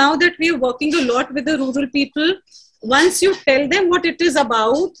 now that we are working a lot with the rural people, once you tell them what it is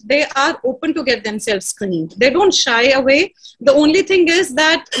about, they are open to get themselves screened. They don't shy away. The only thing is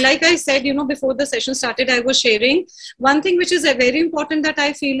that, like I said, before the session started, I was sharing one thing which is very important that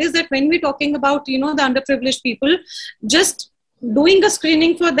I feel is that when we're talking about, the underprivileged people, just doing a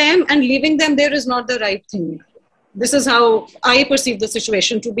screening for them and leaving them there is not the right thing. This is how I perceive the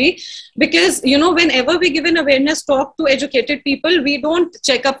situation to be. Because, whenever we give an awareness talk to educated people, we don't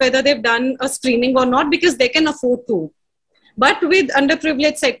check up whether they've done a screening or not, because they can afford to. But with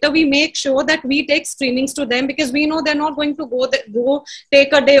underprivileged sector, we make sure that we take screenings to them, because we know they're not going to go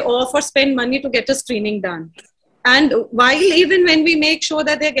take a day off or spend money to get a screening done. And while even when we make sure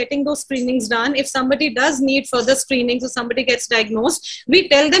that they're getting those screenings done, if somebody does need further screenings or somebody gets diagnosed, we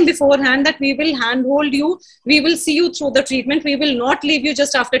tell them beforehand that we will handhold you, we will see you through the treatment, we will not leave you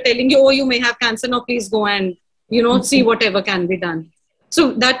just after telling you, oh, you may have cancer, now please go and, see whatever can be done.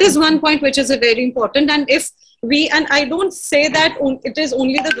 So that is one point which is very important. And and I don't say that it is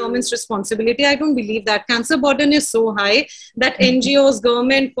only the government's responsibility. I don't believe that. Cancer burden is so high that NGOs,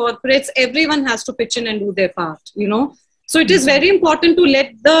 government, corporates, everyone has to pitch in and do their part, So it is very important to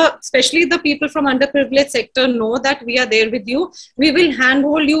let especially the people from underprivileged sector know that we are there with you. We will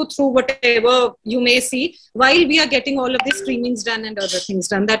handhold you through whatever you may see while we are getting all of these screenings done and other things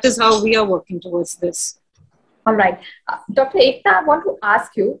done. That is how we are working towards this. All right. Dr. Ekta, I want to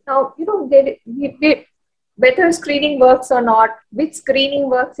ask you, now, whether screening works or not, which screening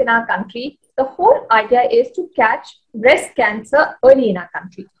works in our country, the whole idea is to catch breast cancer early in our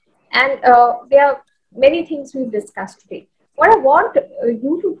country. And there are many things we've discussed today. What I want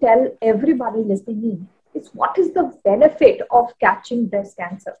you to tell everybody listening in is, what is the benefit of catching breast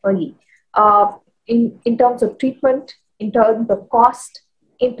cancer early in terms of treatment, in terms of cost,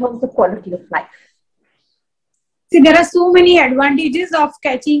 in terms of quality of life? See, there are so many advantages of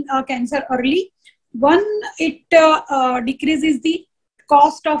catching cancer early. One, it decreases the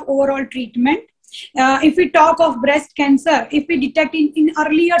cost of overall treatment. If we talk of breast cancer, if we detect in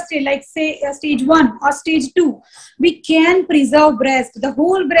earlier stage, like say stage 1 or stage 2, we can preserve breast. The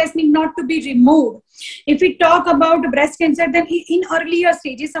whole breast need not to be removed. If we talk about breast cancer, then in earlier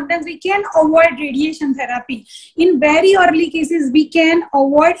stages, sometimes we can avoid radiation therapy. In very early cases, we can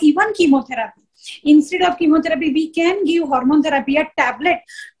avoid even chemotherapy. Instead of chemotherapy, we can give hormone therapy, a tablet,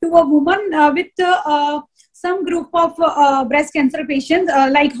 to a woman with some group of breast cancer patients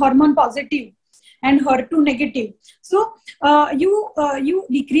like hormone positive. and HER2 negative. So you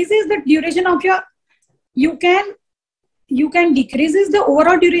decreases the duration of your, you can decreases the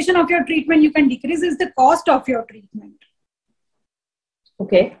overall duration of your treatment, you can decreases the cost of your treatment.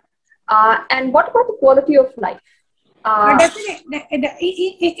 Okay. And what about the quality of life? Definitely,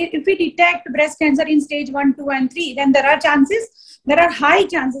 if we detect breast cancer in stage 1, 2, and 3, then there are high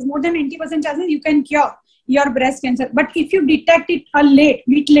chances, more than 90% chances you can cure your breast cancer. But if you detect it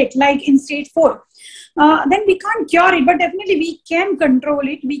bit late, like in stage 4, then we can't cure it, but definitely we can control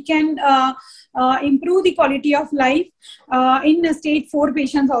it. We can improve the quality of life in stage 4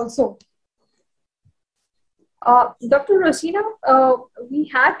 patients also. Dr. Rosina, we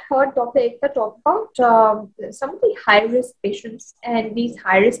had heard Dr. Ekta talk about some of the high-risk patients, and these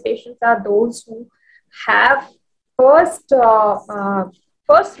high-risk patients are those who have first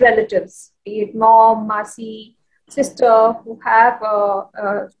relatives, be it mom, masi, sister, who have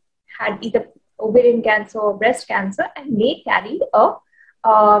had either ovarian cancer or breast cancer and may carry a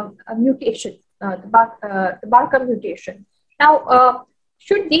mutation, the BRCA mutation. Now,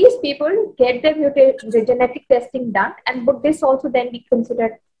 should these people get the genetic testing done, and would this also then be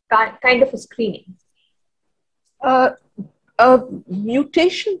considered kind of a screening?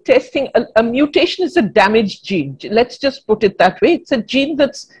 Mutation testing, a mutation is a damaged gene. Let's just put it that way. It's a gene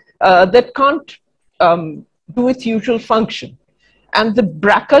that can't do its usual function. And the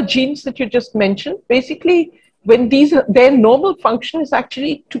BRCA genes that you just mentioned, basically, when their normal function is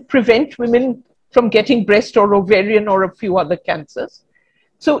actually to prevent women from getting breast or ovarian or a few other cancers.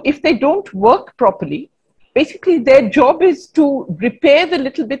 So if they don't work properly, basically their job is to repair the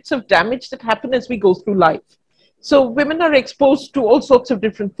little bits of damage that happen as we go through life. So women are exposed to all sorts of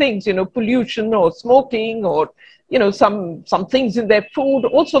different things, pollution or smoking or, some things in their food,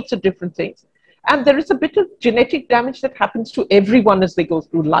 all sorts of different things. And there is a bit of genetic damage that happens to everyone as they go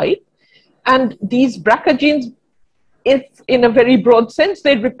through life. And these BRCA genes, if in a very broad sense,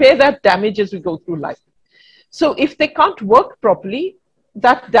 they repair that damage as we go through life. So if they can't work properly,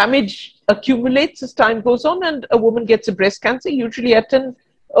 that damage accumulates as time goes on, and a woman gets a breast cancer, usually at an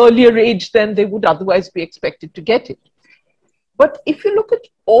earlier age than they would otherwise be expected to get it. But if you look at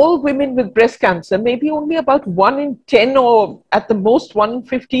all women with breast cancer, maybe only about 1 in 10 or at the most 1 in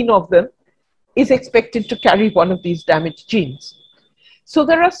 15 of them is expected to carry one of these damaged genes. So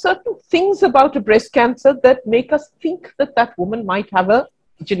there are certain things about a breast cancer that make us think that that woman might have a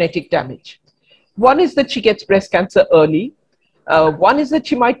genetic damage. One is that she gets breast cancer early. One is that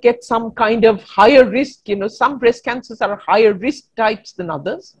she might get some kind of higher risk. Some breast cancers are higher risk types than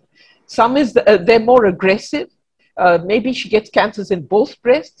others. Some is they're more aggressive. Maybe she gets cancers in both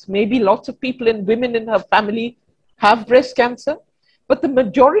breasts. Maybe lots of women in her family have breast cancer. But the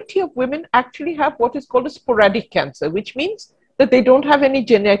majority of women actually have what is called a sporadic cancer, which means that they don't have any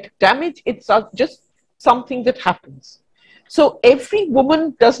genetic damage. It's just something that happens. So every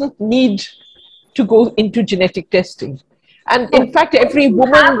woman doesn't need to go into genetic testing. And in fact, every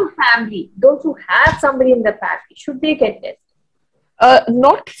woman... Have a family, those who have somebody in the family, should they get tested?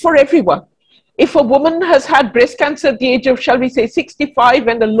 Not for everyone. If a woman has had breast cancer at the age of, shall we say, 65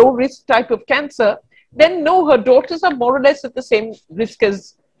 and a low-risk type of cancer, then no, her daughters are more or less at the same risk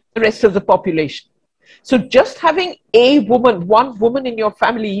as the rest of the population. So just having one woman in your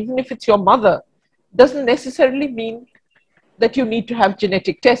family, even if it's your mother, doesn't necessarily mean that you need to have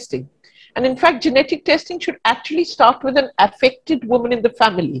genetic testing. And in fact, genetic testing should actually start with an affected woman in the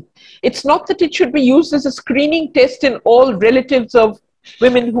family. It's not that it should be used as a screening test in all relatives of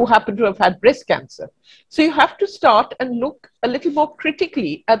women who happen to have had breast cancer. So you have to start and look a little more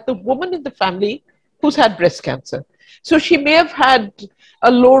critically at the woman in the family who's had breast cancer. So she may have had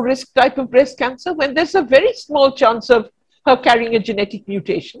a low-risk type of breast cancer when there's a very small chance of her carrying a genetic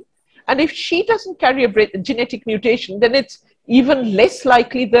mutation. And if she doesn't carry a genetic mutation, then it's even less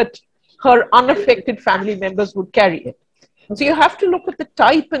likely that her unaffected family members would carry it. So you have to look at the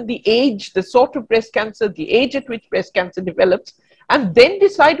type and the age, the sort of breast cancer, the age at which breast cancer develops, and then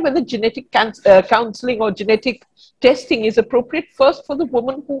decide whether genetic counseling or genetic testing is appropriate first for the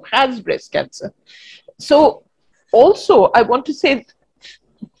woman who has breast cancer. So also, I want to say,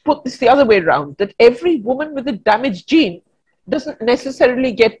 put this the other way around, that every woman with a damaged gene doesn't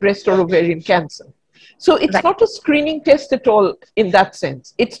necessarily get breast or ovarian cancer. So it's not a screening test at all in that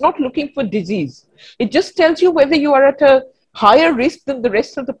sense. It's not looking for disease. It just tells you whether you are at a higher risk than the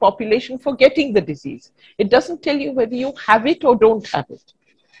rest of the population for getting the disease. It doesn't tell you whether you have it or don't have it.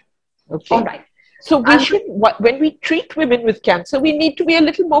 Okay. All right. So we should, when we treat women with cancer, we need to be a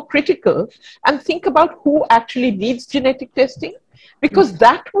little more critical and think about who actually needs genetic testing, because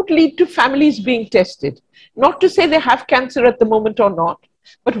that would lead to families being tested. Not to say they have cancer at the moment or not,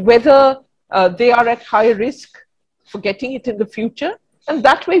 but whether they are at high risk for getting it in the future. And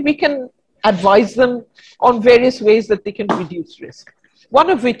that way we can advise them on various ways that they can reduce risk, one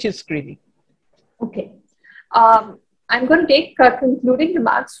of which is screening. Okay. I'm going to take concluding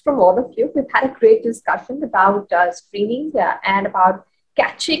remarks from all of you. We've had a great discussion about screening and about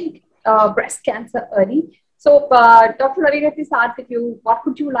catching breast cancer early. So, Dr. Ravi, let me start with you. What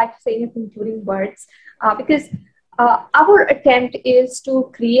would you like to say in your concluding words? Because our attempt is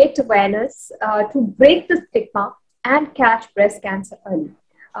to create awareness, to break the stigma and catch breast cancer early.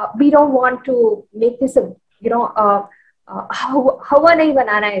 We don't want to make this a, hawa nahi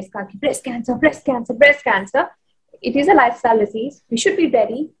banana iska ki breast cancer, breast cancer, breast cancer. It is a lifestyle disease. We should be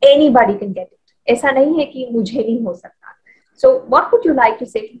ready. Anybody can get it. ऐसा नहीं है कि मुझे नहीं हो सकता. So what would you like to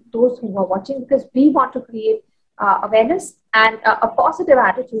say to those who are watching? Because we want to create awareness and a positive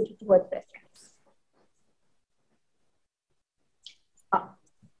attitude towards breast cancer.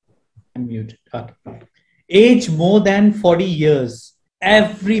 I'm muted. Okay. Age more than 40 years,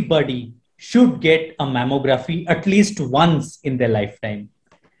 everybody should get a mammography at least once in their lifetime.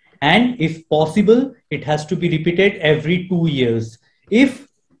 And if possible, it has to be repeated every 2 years. If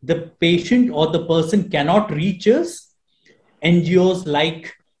the patient or the person cannot reach us, NGOs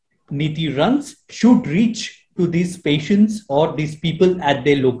like Niti Runs should reach to these patients or these people at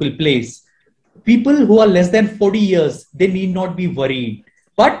their local place. People who are less than 40 years, they need not be worried.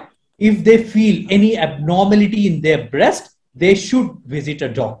 But if they feel any abnormality in their breast, they should visit a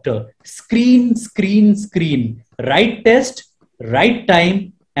doctor. Screen, screen, screen. Right test, right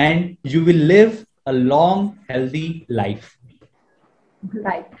time, and you will live a long, healthy life.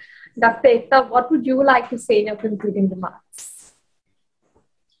 Right. Dr. Ekta, what would you like to say in your concluding remarks?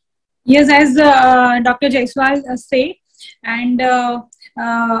 Yes, as Dr. Jaiswal said, and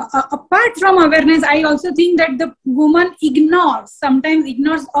apart from awareness, I also think that the woman sometimes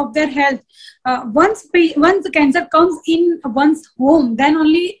ignores of their health. Once the cancer comes in one's home, then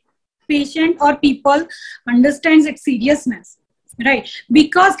only patient or people understands its seriousness. Right,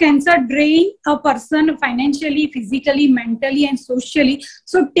 because cancer drains a person financially, physically, mentally, and socially.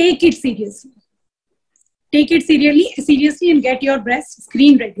 So take it seriously. Take it seriously, and get your breast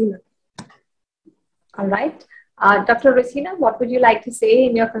screened regularly. All right, Dr. Rosina, what would you like to say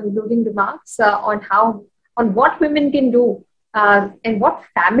in your concluding remarks on what women can do and what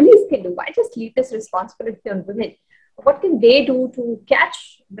families can do? Why just leave this responsibility on women? What can they do to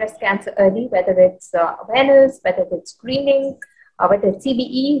catch breast cancer early? Whether it's awareness, whether it's screening, whether it's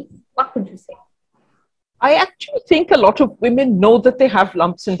CBE, what would you say? I actually think a lot of women know that they have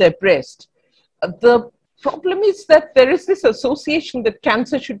lumps in their breast. The problem is that there is this association that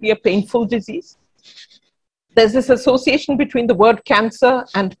cancer should be a painful disease. There's this association between the word cancer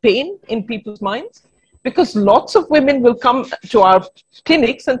and pain in people's minds, because lots of women will come to our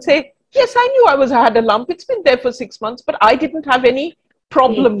clinics and say, yes, I knew I had a lump. It's been there for 6 months, but I didn't have any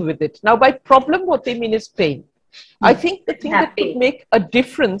problem with it. Now, by problem, what they mean is pain. I think the thing that would make a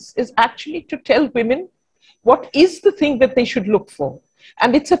difference is actually to tell women what is the thing that they should look for.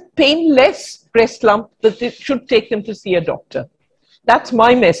 And it's a painless breast lump that it should take them to see a doctor. That's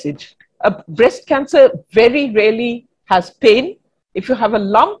my message. Breast cancer very rarely has pain. If you have a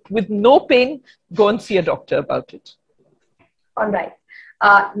lump with no pain, go and see a doctor about it. All right.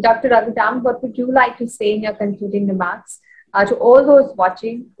 Dr. Raghudam, what would you like to say in your concluding remarks to all those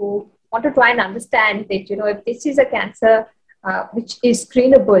watching who want to try and understand that, if this is a cancer which is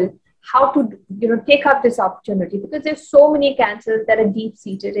screenable, how to, take up this opportunity? Because there's so many cancers that are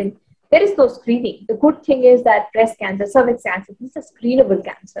deep-seated and there is no screening. The good thing is that breast cancer, cervix cancer, these are screenable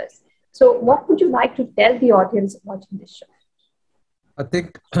cancers. So what would you like to tell the audience watching this show? I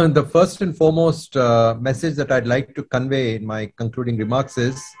think the first and foremost message that I'd like to convey in my concluding remarks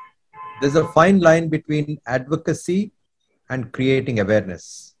is there's a fine line between advocacy and creating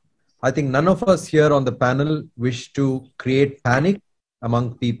awareness. I think none of us here on the panel wish to create panic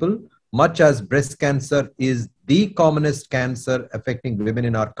among people, much as breast cancer is the commonest cancer affecting women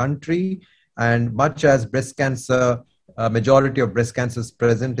in our country, and much as breast cancer, majority of breast cancer is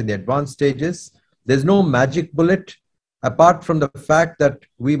present in the advanced stages. There's no magic bullet, apart from the fact that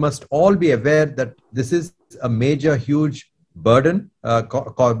we must all be aware that this is a major, huge burden.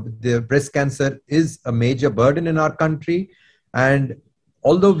 The breast cancer is a major burden in our country, and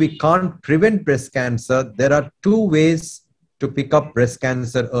although we can't prevent breast cancer, there are two ways to pick up breast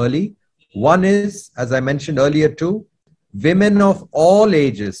cancer early. One is, as I mentioned earlier too, women of all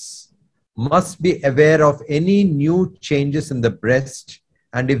ages must be aware of any new changes in the breast.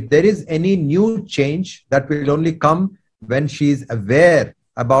 And if there is any new change, that will only come when she is aware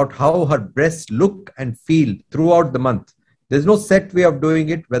about how her breasts look and feel throughout the month. There's no set way of doing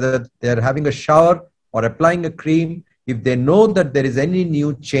it, whether they're having a shower or applying a cream. If they know that there is any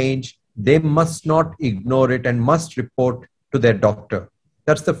new change, they must not ignore it and must report to their doctor.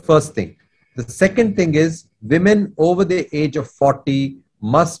 That's the first thing. The second thing is women over the age of 40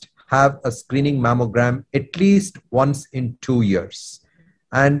 must have a screening mammogram at least once in 2 years.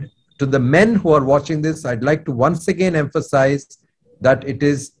 And to the men who are watching this, I'd like to once again emphasize that it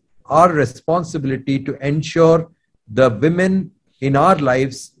is our responsibility to ensure the women in our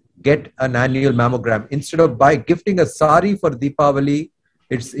lives get an annual mammogram. Instead of gifting a sari for Deepavali,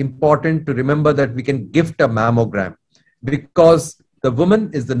 it's important to remember that we can gift a mammogram, because the woman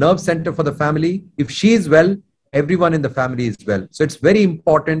is the nerve center for the family. If she is well, everyone in the family is well. So it's very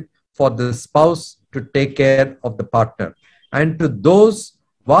important for the spouse to take care of the partner. And to those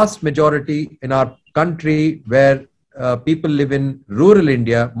vast majority in our country where people live in rural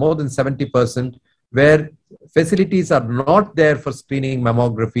India, more than 70%, where facilities are not there for screening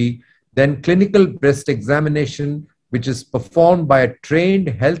mammography, then clinical breast examination, which is performed by a trained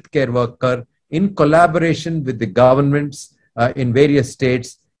healthcare worker in collaboration with the governments in various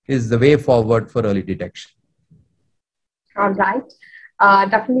states, is the way forward for early detection. All right.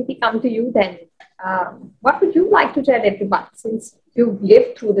 Definitely come to you then. What would you like to tell everyone, since you've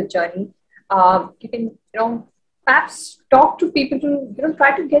lived through the journey? You can, perhaps talk to people to,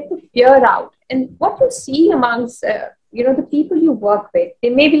 try to get the fear out. And what you see amongst, the people you work with, they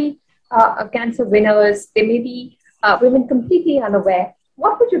may be cancer winners, they may be women completely unaware.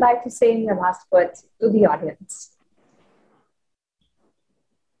 What would you like to say in your last words to the audience?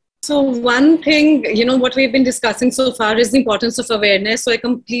 So one thing, what we've been discussing so far is the importance of awareness. So I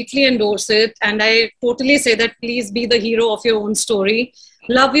completely endorse it. And I totally say that please be the hero of your own story.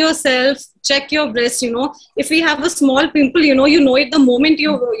 Love yourself, check your breast, If we have a small pimple, you know it the moment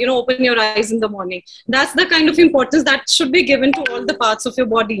you open your eyes in the morning. That's the kind of importance that should be given to all the parts of your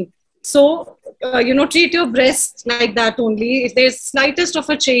body. So, treat your breast like that only. If there's slightest of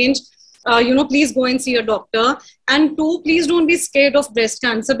a change, please go and see your doctor. And two, please don't be scared of breast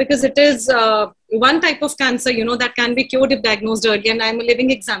cancer, because it is one type of cancer, that can be cured if diagnosed early. And I'm a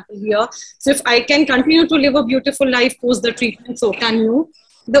living example here. So if I can continue to live a beautiful life post the treatment, so can you.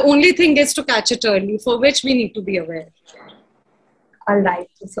 The only thing is to catch it early, for which we need to be aware. All right.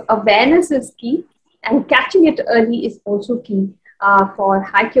 So awareness is key, and catching it early is also key for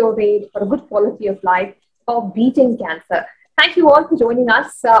high cure rate, for a good quality of life, for beating cancer. Thank you all for joining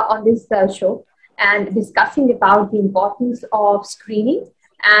us on this show and discussing about the importance of screening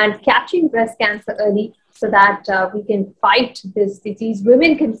and catching breast cancer early, so that we can fight this disease.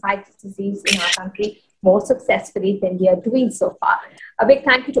 Women can fight this disease in our country more successfully than we are doing so far. A big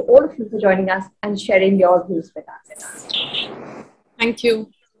thank you to all of you for joining us and sharing your views with us. Thank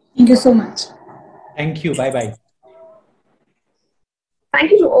you. Thank you so much. Thank you. Bye-bye.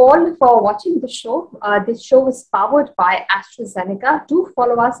 Thank you to all for watching the show. This show is powered by AstraZeneca. Do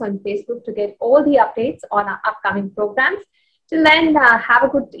follow us on Facebook to get all the updates on our upcoming programs. Till then, have a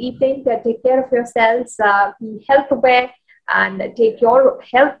good evening. Take care of yourselves. Be health aware and take your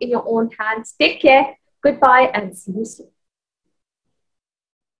health in your own hands. Take care. Goodbye and see you soon.